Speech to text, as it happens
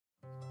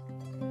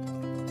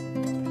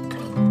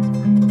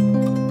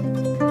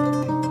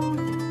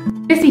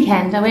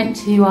weekend I went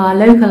to our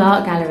local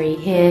art gallery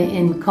here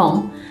in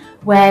Caen,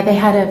 where they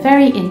had a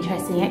very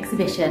interesting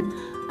exhibition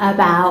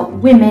about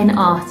women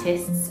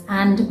artists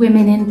and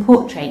women in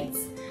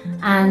portraits.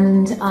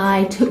 And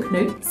I took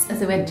notes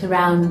as I went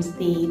around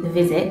the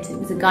visit. It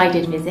was a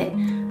guided visit,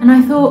 and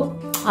I thought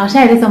I'll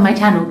share this on my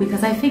channel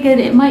because I figured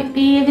it might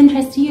be of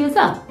interest to you as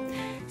well.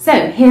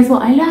 So here's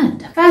what I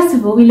learned. First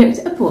of all, we looked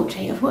at a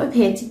portrait of what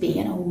appeared to be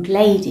an old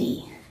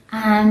lady,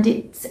 and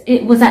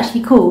it was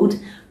actually called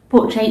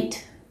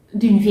Portrait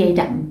d'une vieille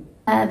dame.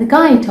 The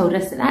guide told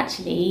us that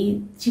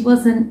actually she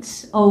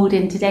wasn't old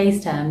in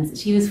today's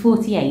terms, she was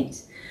 48.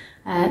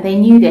 They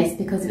knew this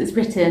because it was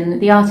written,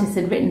 the artist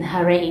had written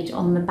her age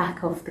on the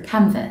back of the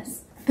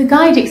canvas. The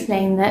guide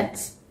explained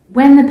that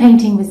when the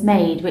painting was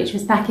made, which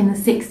was back in the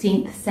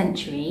 16th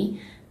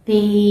century,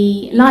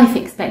 the life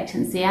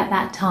expectancy at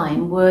that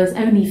time was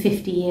only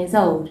 50 years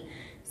old.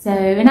 So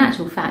in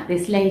actual fact,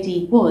 this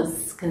lady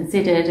was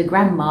considered a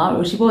grandma,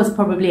 or she was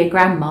probably a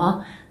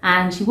grandma,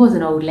 and she was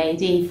an old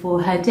lady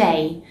for her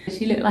day.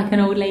 She looked like an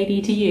old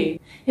lady to you.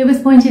 It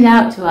was pointed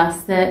out to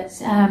us that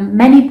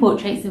many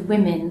portraits of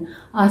women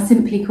are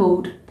simply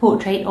called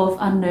Portrait of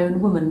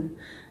Unknown Woman,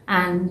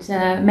 and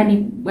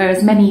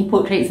whereas many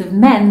portraits of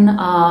men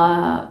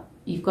are,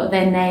 you've got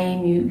their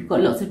name, you've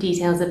got lots of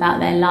details about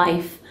their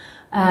life,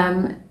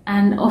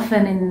 and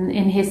often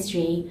in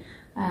history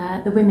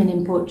the women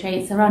in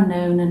portraits are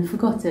unknown and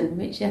forgotten,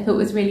 which I thought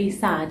was really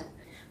sad.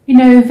 We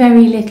know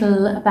very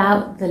little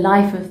about the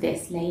life of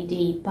this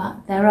lady,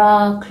 but there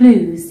are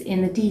clues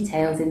in the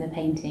details in the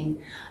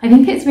painting. I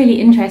think it's really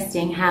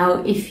interesting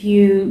how, if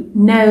you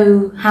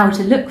know how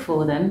to look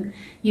for them,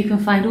 you can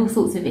find all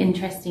sorts of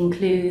interesting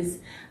clues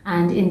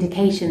and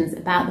indications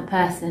about the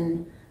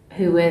person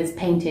who was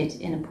painted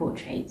in a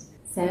portrait.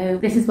 So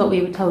this is what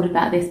we were told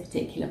about this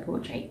particular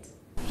portrait.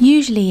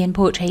 Usually in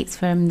portraits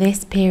from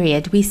this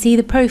period, we see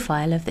the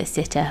profile of the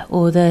sitter,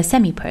 or the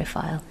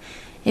semi-profile.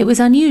 It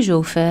was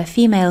unusual for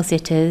female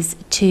sitters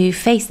to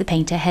face the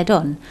painter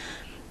head-on.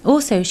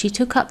 Also, she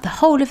took up the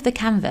whole of the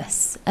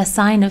canvas, a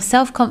sign of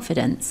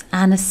self-confidence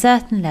and a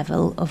certain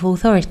level of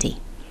authority.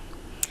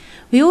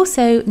 We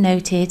also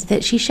noted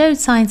that she showed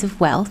signs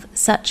of wealth,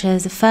 such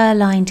as a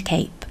fur-lined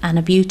cape and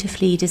a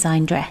beautifully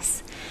designed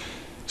dress.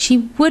 She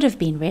would have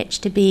been rich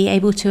to be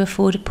able to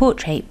afford a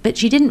portrait, but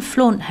she didn't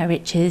flaunt her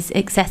riches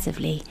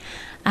excessively,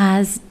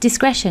 as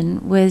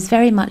discretion was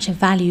very much a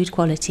valued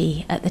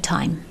quality at the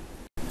time.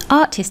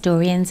 Art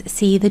historians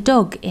see the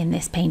dog in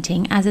this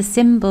painting as a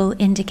symbol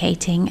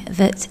indicating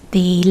that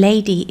the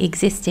lady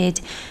existed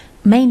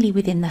mainly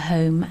within the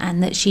home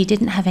and that she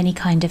didn't have any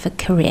kind of a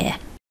career.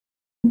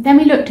 Then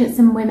we looked at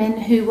some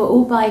women who were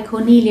all by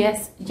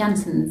Cornelius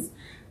Janssens,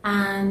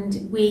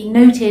 and we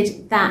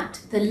noted that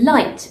the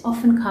light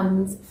often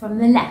comes from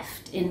the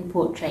left in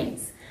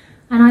portraits.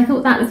 And I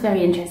thought that was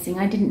very interesting.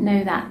 I didn't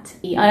know that.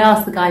 I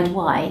asked the guide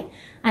why,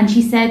 and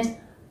she said,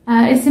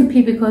 it's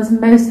simply because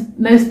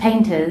most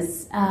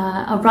painters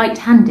are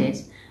right-handed,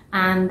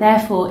 and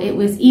therefore it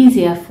was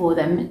easier for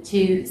them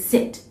to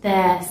sit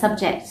their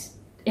subject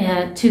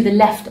to the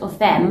left of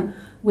them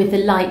with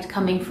the light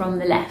coming from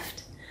the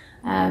left,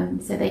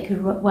 so they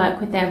could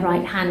work with their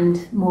right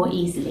hand more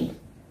easily.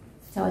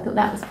 So I thought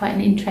that was quite an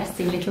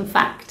interesting little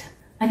fact.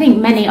 I think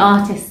many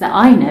artists that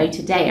I know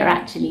today are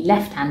actually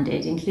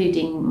left-handed,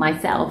 including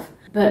myself,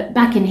 but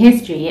back in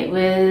history it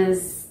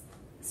was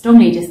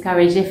strongly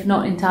discouraged, if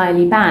not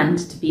entirely banned,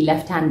 to be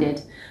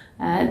left-handed.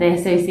 They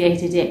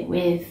associated it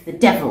with the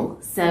devil,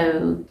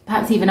 so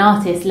perhaps even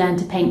artists learned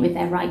to paint with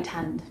their right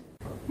hand.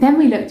 Then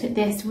we looked at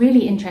this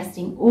really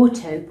interesting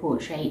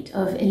auto-portrait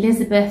of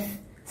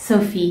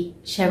Elisabeth-sophie.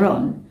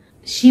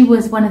 She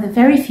was one of the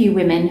very few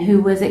women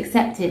who was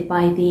accepted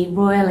by the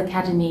Royal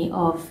Academy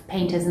of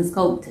Painters and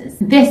Sculptors.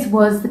 This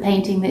was the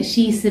painting that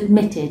she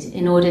submitted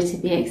in order to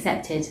be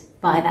accepted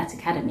by that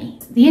academy.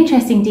 The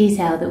interesting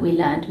detail that we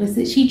learned was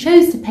that she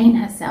chose to paint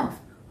herself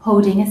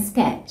holding a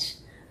sketch.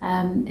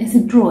 It's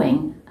a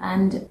drawing,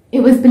 and it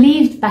was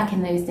believed back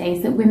in those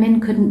days that women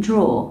couldn't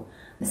draw.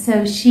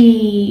 So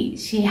she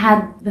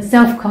had the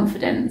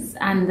self-confidence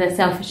and the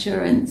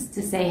self-assurance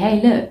to say, hey,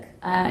 look,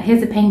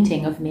 here's a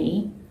painting of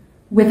me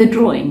with a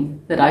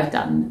drawing that I've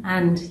done,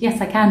 and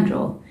yes, I can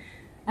draw.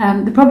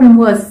 The problem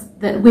was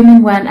that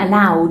women weren't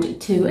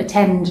allowed to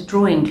attend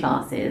drawing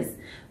classes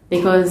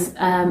because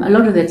a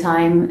lot of the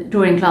time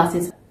drawing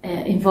classes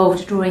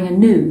involved drawing a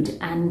nude,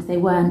 and they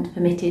weren't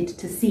permitted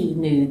to see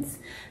nudes.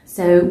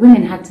 So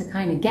women had to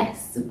kind of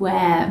guess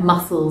where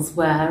muscles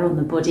were on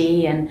the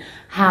body and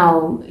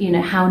how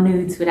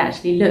nudes would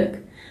actually look.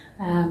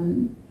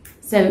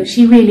 So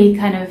she really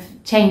kind of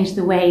changed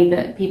the way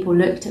that people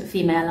looked at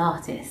female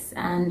artists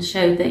and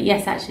showed that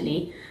yes,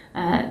 actually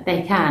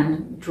they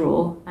can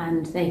draw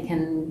and they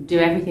can do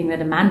everything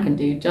that a man can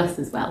do just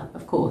as well,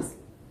 of course.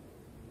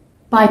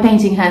 By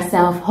painting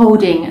herself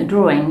holding a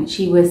drawing,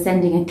 she was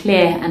sending a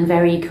clear and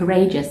very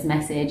courageous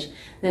message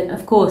that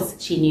of course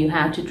she knew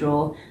how to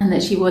draw and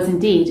that she was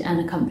indeed an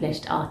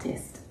accomplished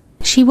artist.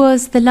 She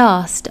was the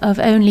last of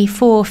only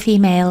 4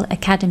 female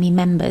Academy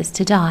members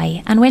to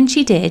die, and when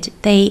she did,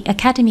 the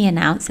Academy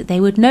announced that they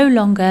would no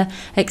longer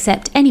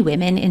accept any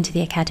women into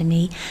the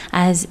Academy,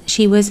 as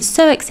she was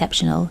so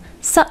exceptional,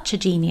 such a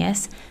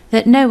genius,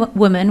 that no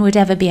woman would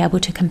ever be able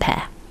to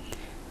compare.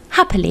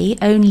 Happily,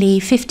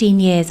 only 15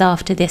 years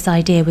after this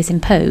idea was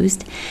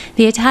imposed,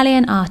 the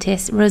Italian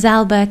artist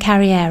Rosalba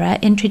Carriera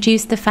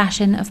introduced the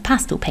fashion of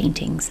pastel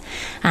paintings,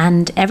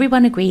 and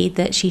everyone agreed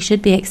that she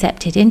should be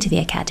accepted into the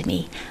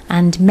Academy,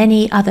 and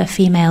many other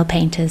female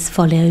painters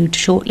followed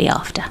shortly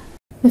after.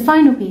 The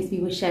final piece we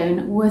were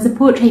shown was a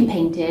portrait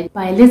painted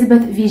by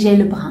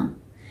Elisabeth-sophie.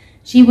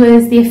 She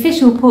was the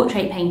official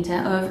portrait painter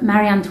of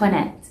Marie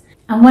Antoinette.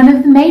 And one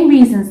of the main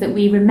reasons that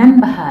we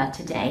remember her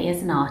today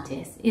as an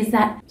artist is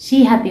that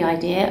she had the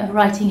idea of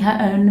writing her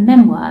own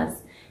memoirs.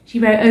 She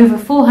wrote over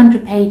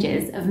 400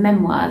 pages of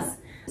memoirs,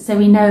 so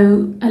we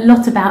know a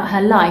lot about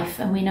her life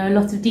and we know a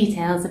lot of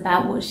details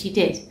about what she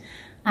did.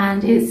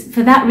 And it's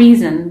for that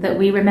reason that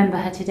we remember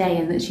her today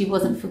and that she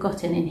wasn't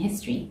forgotten in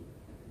history.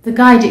 The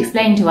guide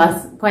explained to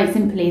us quite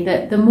simply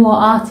that the more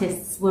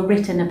artists were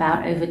written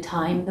about over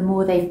time, the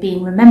more they've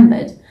been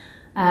remembered.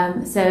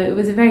 So it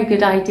was a very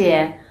good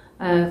idea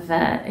of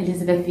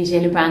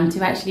Elisabeth-sophie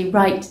to actually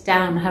write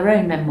down her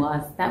own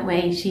memoirs. That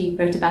way she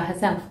wrote about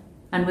herself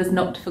and was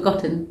not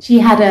forgotten. She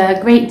had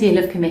a great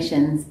deal of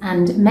commissions,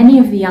 and many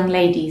of the young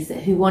ladies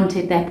who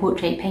wanted their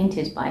portrait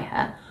painted by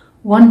her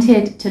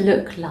wanted to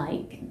look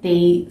like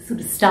the sort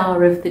of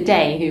star of the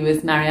day, who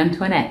was Marie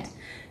Antoinette.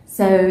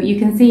 So you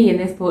can see in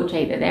this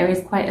portrait that there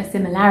is quite a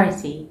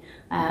similarity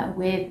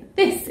with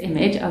this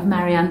image of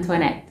Marie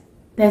Antoinette.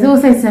 There's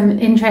also some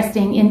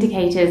interesting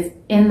indicators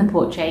in the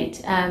portrait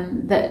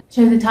that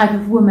show the type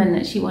of woman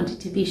that she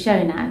wanted to be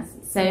shown as.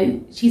 So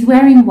she's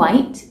wearing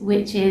white,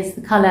 which is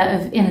the colour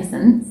of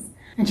innocence,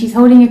 and she's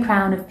holding a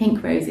crown of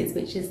pink roses,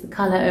 which is the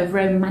colour of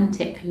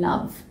romantic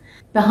love.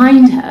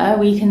 Behind her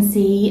we can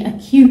see a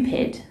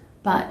cupid,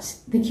 but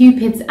the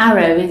cupid's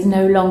arrow is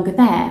no longer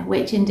there,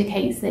 which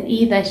indicates that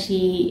either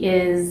she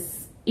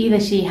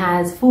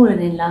has fallen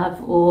in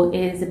love or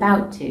is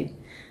about to.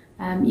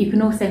 You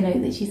can also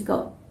note that she's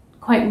got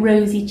quite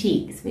rosy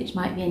cheeks, which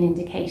might be an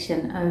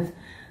indication of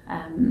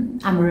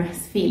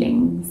amorous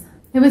feelings.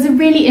 It was a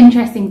really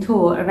interesting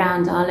tour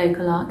around our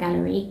local art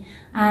gallery,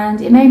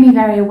 and it made me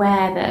very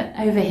aware that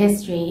over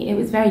history it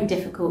was very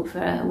difficult for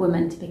a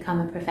woman to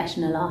become a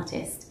professional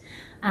artist,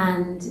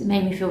 and it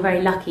made me feel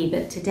very lucky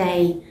that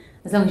today,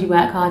 as long as you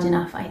work hard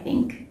enough, I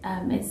think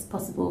it's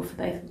possible for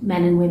both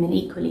men and women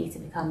equally to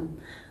become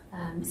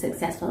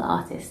successful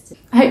artists.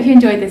 I hope you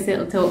enjoyed this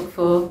little talk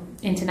for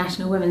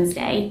International Women's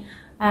Day.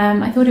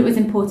 I thought it was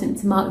important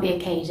to mark the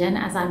occasion,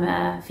 as I'm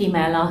a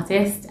female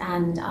artist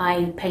and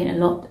I paint a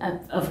lot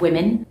of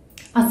women.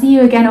 I'll see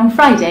you again on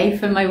Friday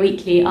for my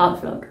weekly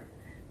art vlog.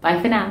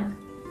 Bye for now.